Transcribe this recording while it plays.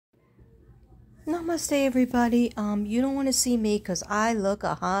Namaste, everybody. You don't want to see me because I look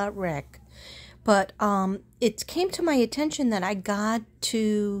a hot wreck. But it came to my attention that I got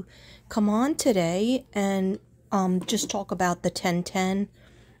to come on today and just talk about the 1010.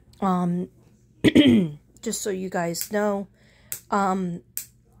 Just so you guys know.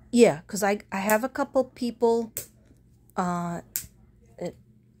 Yeah, because I have a couple people I'm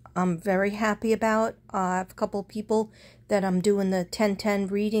very happy about. I have a couple people that I'm doing the 1010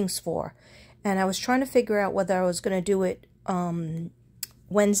 readings for. And I was trying to figure out whether I was going to do it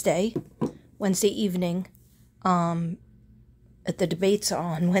Wednesday evening. The debates are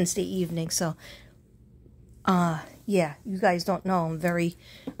on Wednesday evening. So, yeah, you guys don't know. I'm very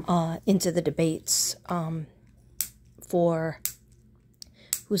into the debates for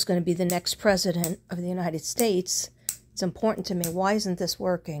who's going to be the next president of the United States. It's important to me. Why isn't this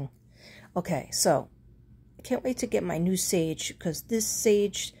working? Okay, so I can't wait to get my new sage, because this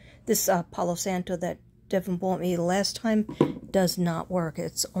sage, this Palo Santo that Devin bought me the last time does not work.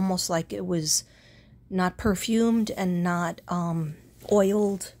 It's almost like it was not perfumed and not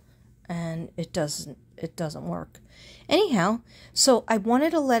oiled, and it doesn't work. Anyhow, so I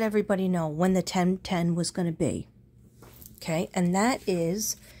wanted to let everybody know when the 1010 was going to be. Okay, and that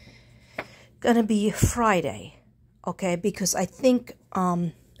is going to be Friday. Okay, because I think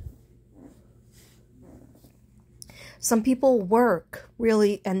some people work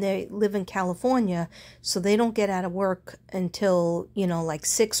really, and they live in California, so they don't get out of work until, like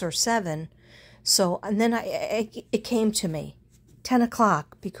 6 or 7. So, and then it came to me, 10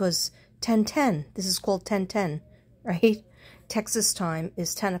 o'clock, because 10:10, this is called 10:10, right? Texas time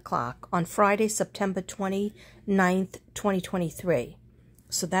is 10 o'clock on Friday, September 29th, 2023.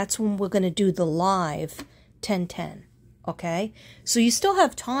 So that's when we're going to do the live 10:10. Okay, so you still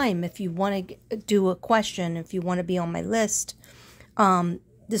have time if you want to do a question, if you want to be on my list.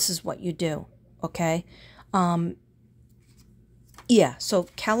 This is what you do. Okay, yeah, so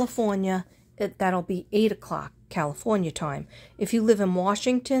California, that'll be 8 o'clock California time. If you live in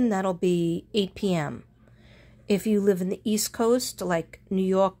Washington, that'll be 8 p.m. If you live in the East Coast, like New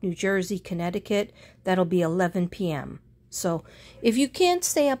York, New Jersey, Connecticut, that'll be 11 p.m. So if you can't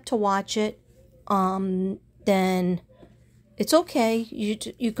stay up to watch it, then it's okay.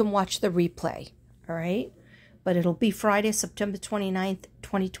 You can watch the replay, all right? But it'll be Friday, September 29th,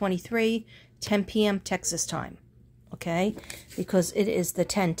 2023, 10 p.m. Texas time, okay? Because it is the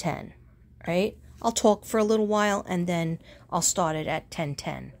 10:10, right? I'll talk for a little while, and then I'll start it at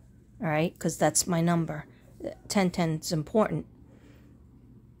 10:10, all right? Because that's my number. 10:10 is important.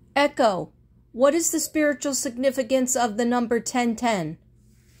 Echo, what is the spiritual significance of the number 10:10?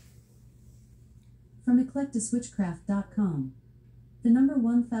 From eclectuswitchcraft.com. The number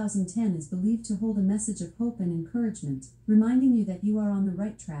 1010 is believed to hold a message of hope and encouragement, reminding you that you are on the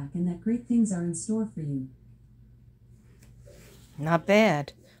right track and that great things are in store for you. Not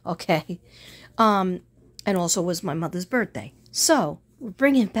bad. Okay. And also was my mother's birthday. So, we're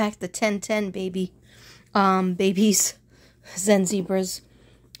bringing back the 1010, baby. Babies, Zen zebras.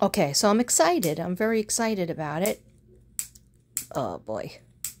 Okay, so I'm excited. I'm very excited about it. Oh, boy.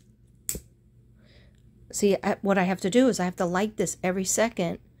 See, what I have to do is I have to light this every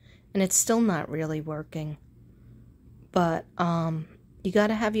second, and it's still not really working. But you got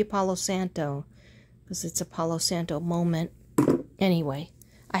to have your Palo Santo, because it's a Palo Santo moment. Anyway,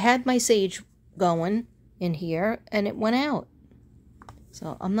 I had my sage going in here, and it went out.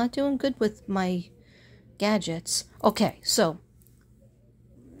 So I'm not doing good with my gadgets. Okay, so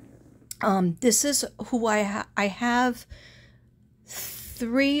this is who I have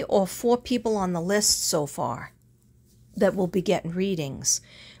 3 or 4 people on the list so far that will be getting readings.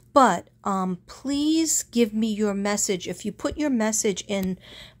 But please give me your message. If you put your message in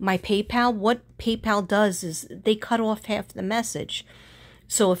my PayPal, what PayPal does is they cut off half the message.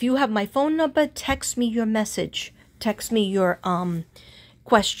 So if you have my phone number, text me your message. Text me your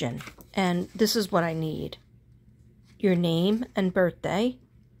question. And this is what I need. Your name and birthday.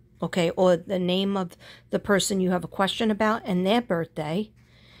 Okay, or the name of the person you have a question about and their birthday.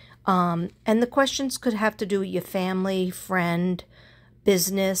 And the questions could have to do with your family, friend,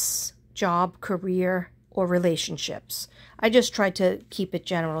 business, job, career, or relationships. I just try to keep it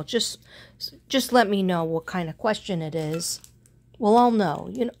general. Just let me know what kind of question it is. Well, I'll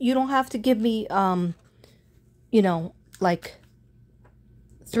know. You don't have to give me, like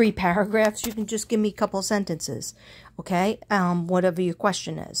 3 paragraphs. You can just give me a couple sentences, okay? Whatever your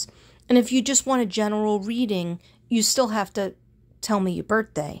question is. And if you just want a general reading, you still have to tell me your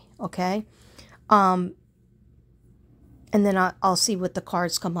birthday, okay? And then I'll see what the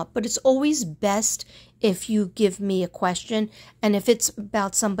cards come up. But it's always best if you give me a question. And if it's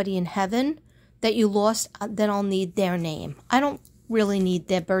about somebody in heaven, that you lost, then I'll need their name. I don't really need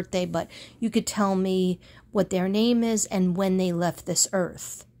their birthday, but you could tell me what their name is and when they left this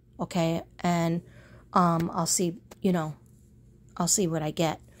earth. Okay, and I'll see, I'll see what I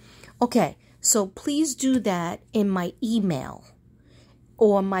get. Okay, so please do that in my email.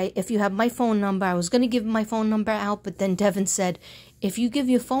 Or if you have my phone number. I was going to give my phone number out, but then Devin said, if you give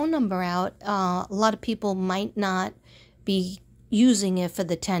your phone number out, a lot of people might not be using it for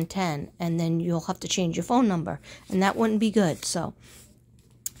the 1010, and then you'll have to change your phone number, and that wouldn't be good. So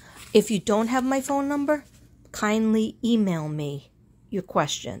if you don't have my phone number, kindly email me your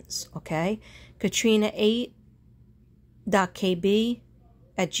questions, okay?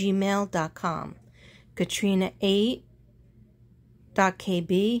 Katrina8.kb@gmail.com.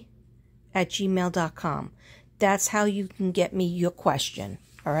 Katrina8.kb@gmail.com. That's how you can get me your question,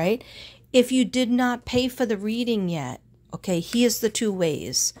 all right? If you did not pay for the reading yet, okay, here's the two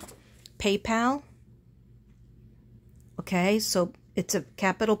ways. PayPal, okay, so it's a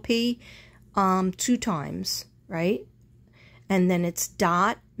capital P 2 times, right? And then it's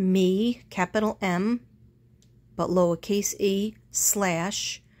 .me, capital M, but lowercase e, /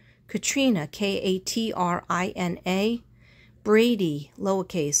 Katrina, Katrina, Brady,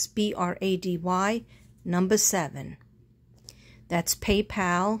 lowercase, Brady, number 7. That's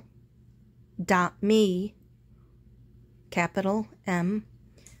PayPal.me, capital M,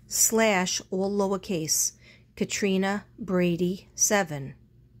 / all lowercase, Katrina Brady 7.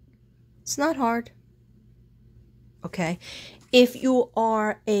 It's not hard. Okay. If you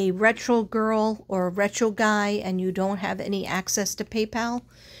are a retro girl or a retro guy and you don't have any access to PayPal,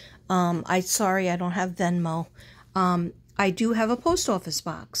 sorry, I don't have Venmo. I do have a post office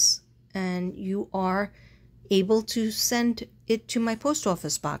box, and you are able to send it to my post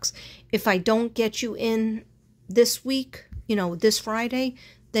office box. If I don't get you in this week, this Friday,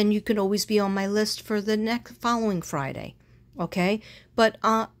 then you can always be on my list for the following Friday. Okay? But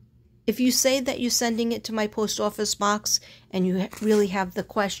if you say that you're sending it to my post office box and you really have the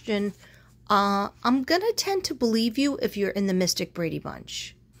question, I'm going to tend to believe you if you're in the Mystic Brady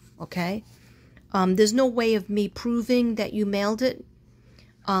Bunch. Okay? There's no way of me proving that you mailed it.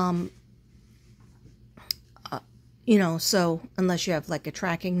 So unless you have like a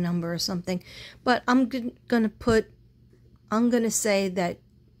tracking number or something. But I'm going to say that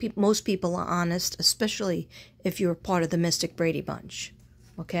most people are honest, especially if you're part of the Mystic Brady Bunch.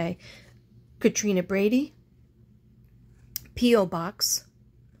 Okay? Katrina Brady, P.O. Box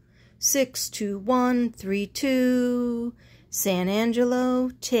 62132, San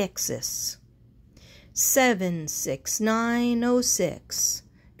Angelo, Texas 76906.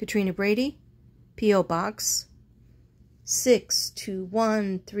 Katrina Brady, P.O. Box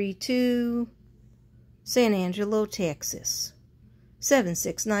 62132, San Angelo, Texas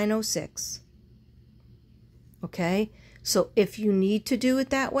 76906. Okay? So if you need to do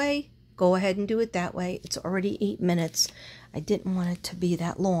it that way, go ahead and do it that way. It's already 8 minutes. I didn't want it to be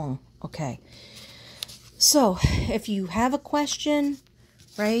that long. Okay. So if you have a question,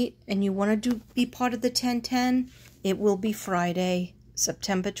 right, and you want to be part of the 1010, it will be Friday,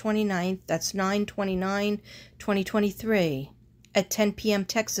 September 29th. That's 9/29/2023 at 10 p.m.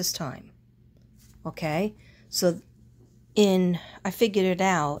 Texas time. Okay? So I figured it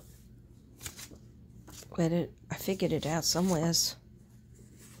out. I figured it out somewheres.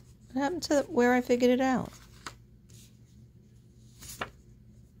 What happened to where I figured it out?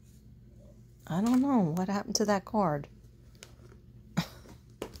 I don't know. What happened to that card?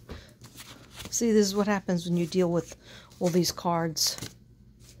 See, this is what happens when you deal with all these cards.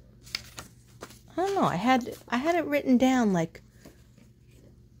 I don't know. I had it written down, like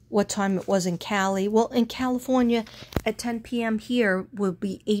what time it was in Cali. Well, in California, at 10 p.m. here will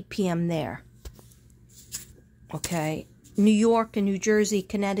be 8 p.m. there. Okay. New York and New Jersey,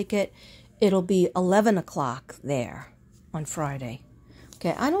 Connecticut, it'll be 11 o'clock there on Friday.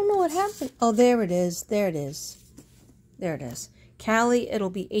 Okay, I don't know what happened. Oh, there it is. There it is. There it is. Cali, it'll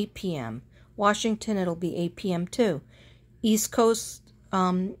be 8 p.m. Washington, it'll be 8 p.m. too. East Coast,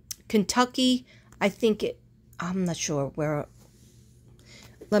 Kentucky, I think I'm not sure where.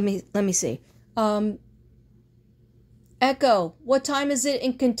 Let me see. Echo, what time is it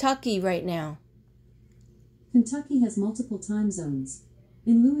in Kentucky right now? Kentucky has multiple time zones.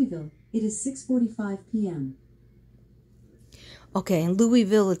 In Louisville, it is 6:45 p.m. Okay, in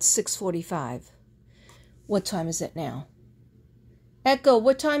Louisville, it's 6:45. What time is it now? Echo,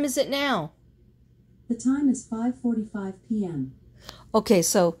 what time is it now? The time is 5:45 p.m. Okay,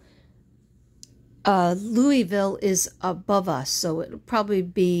 so Louisville is above us, so it'll probably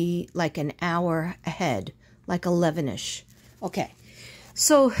be like an hour ahead, like 11-ish. Okay,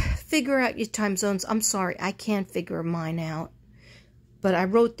 So figure out your time zones. I'm sorry, I can't figure mine out, but I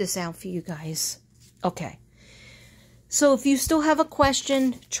wrote this out for you guys. Okay. So if you still have a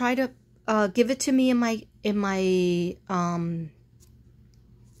question, try to give it to me in my Gmail,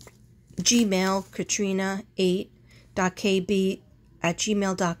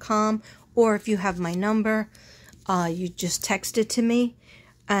 katrina8.kb@gmail.com, or if you have my number, you just text it to me.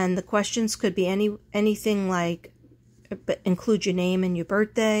 And the questions could be anything like, include your name and your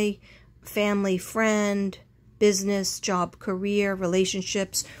birthday, family, friend, business, job, career,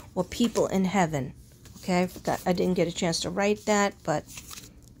 relationships, or people in heaven. Okay, I didn't get a chance to write that, but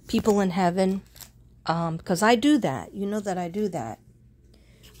people in heaven, because I do that. You know that I do that.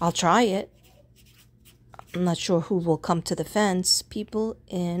 I'll try it. I'm not sure who will come to the fence. People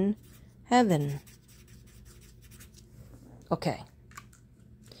in heaven. Okay.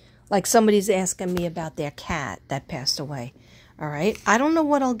 Like somebody's asking me about their cat that passed away. All right. I don't know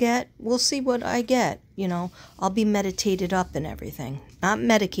what I'll get. We'll see what I get. You know, I'll be meditated up and everything. Not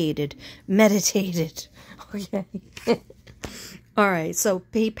medicated. Meditated. Okay. All right. So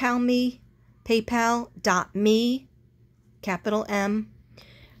paypal.me, capital M,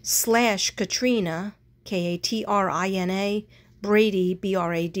 /Katrina, Katrina, Brady,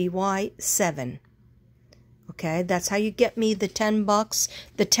 Brady, 7. Okay, that's how you get me the $10,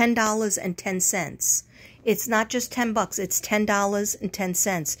 the $10.10. It's not just $10, it's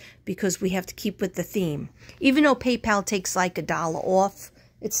 $10.10 because we have to keep with the theme. Even though PayPal takes like $1 off,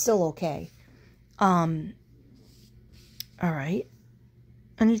 it's still okay. All right.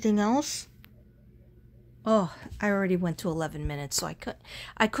 Anything else? Oh, I already went to 11 minutes, so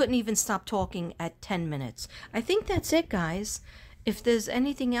I couldn't even stop talking at 10 minutes. I think that's it, guys. If there's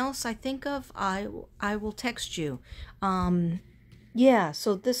anything else I think of, I will text you. Yeah,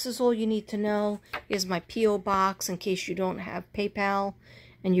 so this is all you need to know. Here's my P.O. box in case you don't have PayPal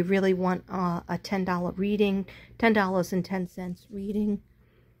and you really want a $10 reading, $10.10 reading.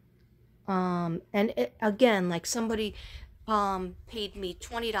 And again, like somebody paid me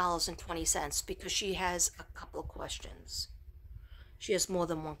 $20.20 because she has a couple of questions. She has more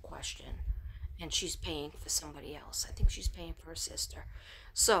than one question. And she's paying for somebody else. I think she's paying for her sister.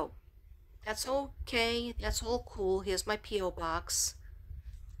 So, that's okay. That's all cool. Here's my P.O. box.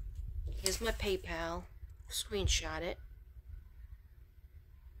 Here's my PayPal. Screenshot it.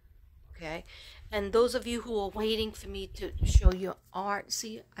 Okay. And those of you who are waiting for me to show you art,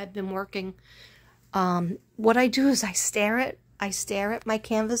 see, I've been working. What I do is I stare at my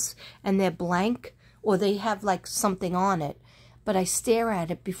canvas and they're blank or they have like something on it. But I stare at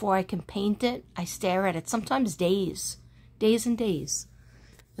it before I can paint it. I stare at it sometimes days and days.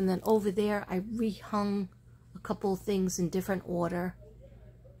 And then over there, I rehung a couple of things in different order.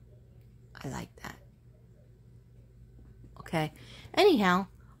 I like that. Okay. Anyhow,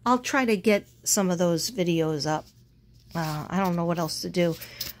 I'll try to get some of those videos up. I don't know what else to do.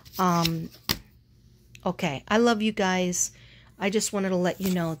 Okay. I love you guys. I just wanted to let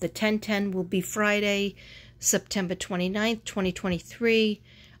you know the 10/10 will be Friday, September 29th, 2023.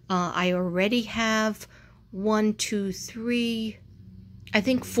 I already have 1, 2, 3, I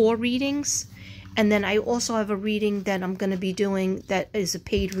think 4 readings. And then I also have a reading that I'm going to be doing that is a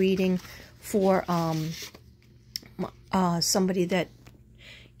paid reading for somebody that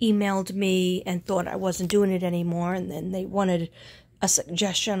emailed me and thought I wasn't doing it anymore. And then they wanted a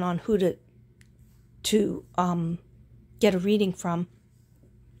suggestion on who to get a reading from.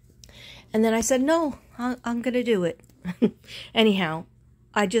 And then I said, no, I'm going to do it. Anyhow,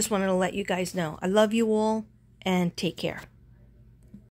 I just wanted to let you guys know. I love you all and take care.